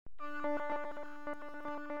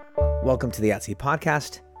Welcome to the At Sea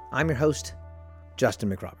Podcast. I'm your host, Justin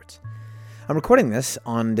McRoberts. I'm recording this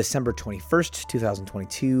on December 21st,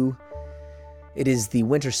 2022. It is the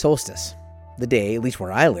winter solstice, the day, at least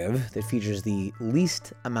where I live, that features the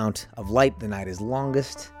least amount of light. The night is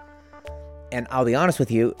longest. And I'll be honest with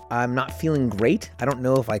you, I'm not feeling great. I don't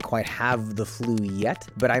know if I quite have the flu yet,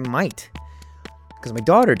 but I might, because my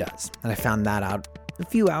daughter does. And I found that out a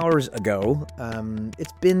few hours ago.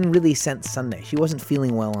 It's been really since Sunday. She wasn't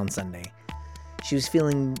feeling well on Sunday. She was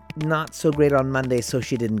feeling not so great on Monday, so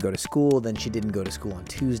she didn't go to school. Then she didn't go to school on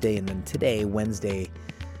Tuesday. And then today, Wednesday,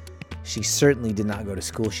 she certainly did not go to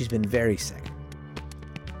school. She's been very sick.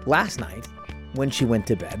 Last night, when she went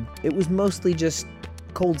to bed, it was mostly just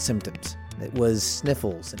cold symptoms. It was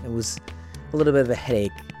sniffles, and it was a little bit of a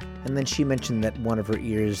headache. And then she mentioned that one of her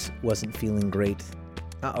ears wasn't feeling great.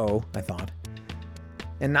 Uh-oh, I thought.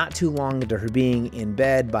 And not too long into her being in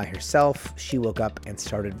bed by herself, she woke up and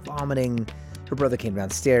started vomiting. Her brother came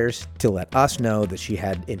downstairs to let us know that she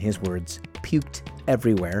had, in his words, puked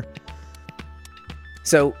everywhere.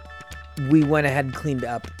 So we went ahead and cleaned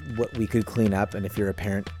up what we could clean up. And if you're a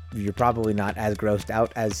parent, you're probably not as grossed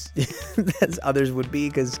out as as others would be,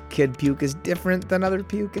 because kid puke is different than other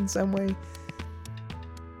puke in some way.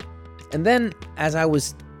 And then as I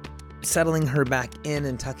was settling her back in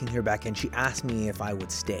and tucking her back in, she asked me if I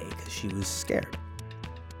would stay because she was scared.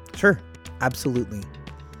 Sure, absolutely.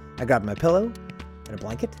 I grabbed my pillow and a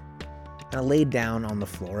blanket and I laid down on the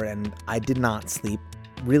floor, and I did not sleep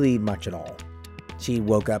really much at all. She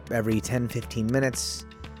woke up every 10-15 minutes.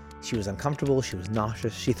 She was uncomfortable. She was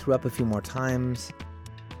nauseous. She threw up a few more times.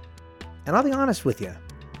 And I'll be honest with you,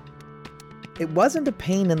 it wasn't a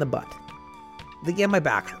pain in the butt. My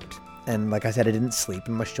back hurt. And like I said, I didn't sleep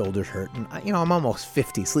and my shoulders hurt. And I'm almost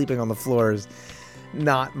 50. Sleeping on the floor is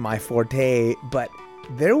not my forte. But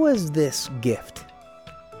there was this gift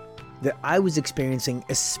that I was experiencing,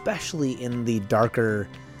 especially in the darker,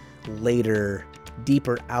 later,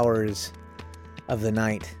 deeper hours of the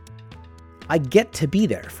night. I get to be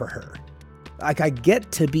there for her. I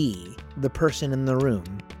get to be the person in the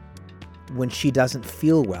room when she doesn't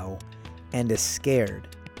feel well and is scared.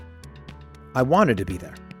 I wanted to be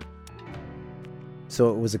there. So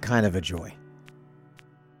it was a kind of a joy.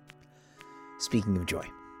 Speaking of joy.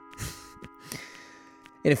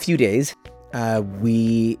 In a few days,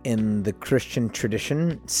 we in the Christian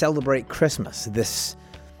tradition celebrate Christmas, this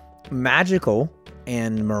magical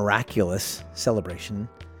and miraculous celebration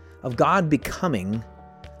of God becoming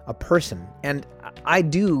a person. And I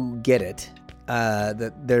do get it,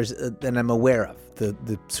 that there's, and I'm aware of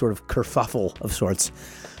the sort of kerfuffle of sorts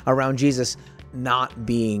around Jesus not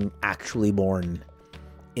being actually born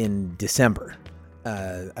in December.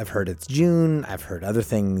 I've heard it's June, I've heard other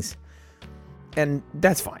things, and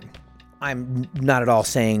that's fine. I'm not at all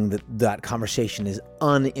saying that that conversation is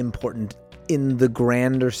unimportant in the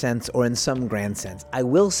grander sense or in some grand sense. I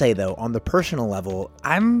will say, though, on the personal level,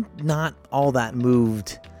 I'm not all that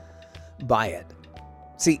moved by it.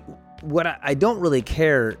 See, what I don't really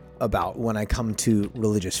care about when I come to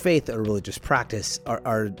religious faith or religious practice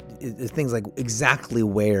are things like exactly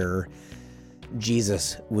where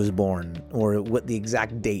Jesus was born or what the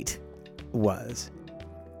exact date was.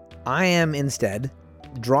 I am instead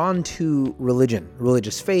drawn to religion,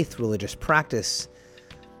 religious faith, religious practice,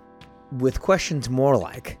 with questions more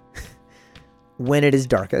like, when it is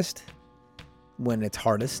darkest, when it's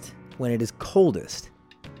hardest, when it is coldest,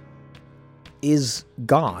 is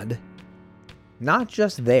God not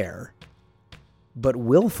just there, but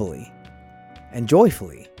willfully and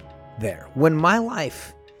joyfully there? When my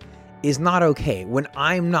life is not okay, when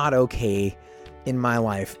I'm not okay in my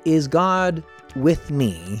life, is God with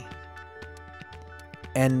me?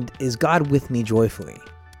 And is God with me joyfully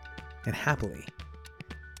and happily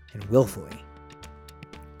and willfully?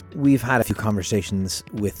 We've had a few conversations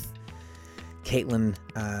with Caitlin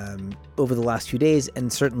over the last few days,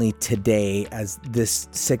 and certainly today, as this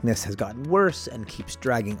sickness has gotten worse and keeps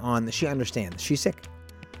dragging on, that she understands she's sick.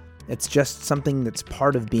 It's just something that's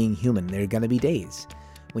part of being human. There are going to be days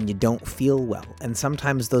when you don't feel well, and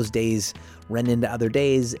sometimes those days run into other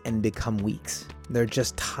days and become weeks. There are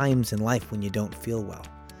just times in life when you don't feel well.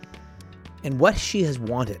 And what she has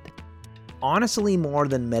wanted, honestly more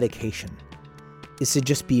than medication, is to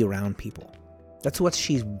just be around people. That's what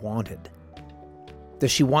she's wanted.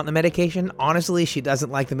 Does she want the medication? Honestly, she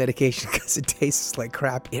doesn't like the medication because it tastes like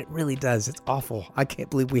crap. It really does. It's awful. I can't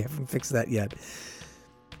believe we haven't fixed that yet.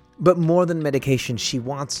 But more than medication, she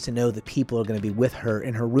wants to know that people are going to be with her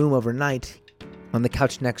in her room overnight, on the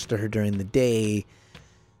couch next to her during the day,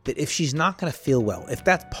 that if she's not going to feel well, if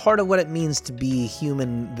that's part of what it means to be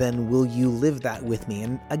human, then will you live that with me?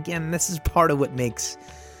 And again, this is part of what makes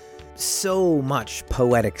so much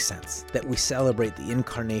poetic sense, that we celebrate the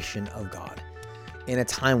incarnation of God in a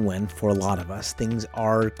time when, for a lot of us, things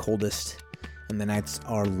are coldest and the nights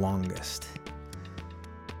are longest.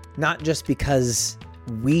 Not just because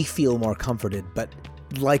we feel more comforted, but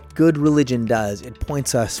like good religion does, it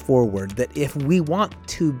points us forward that if we want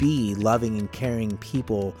to be loving and caring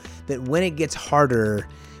people, that when it gets harder,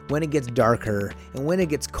 when it gets darker, and when it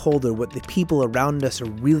gets colder, what the people around us are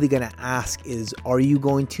really going to ask is, are you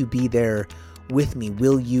going to be there with me?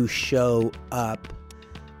 Will you show up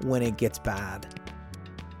when it gets bad?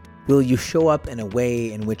 Will you show up in a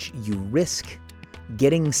way in which you risk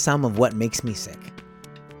getting some of what makes me sick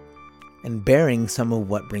and bearing some of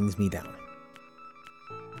what brings me down?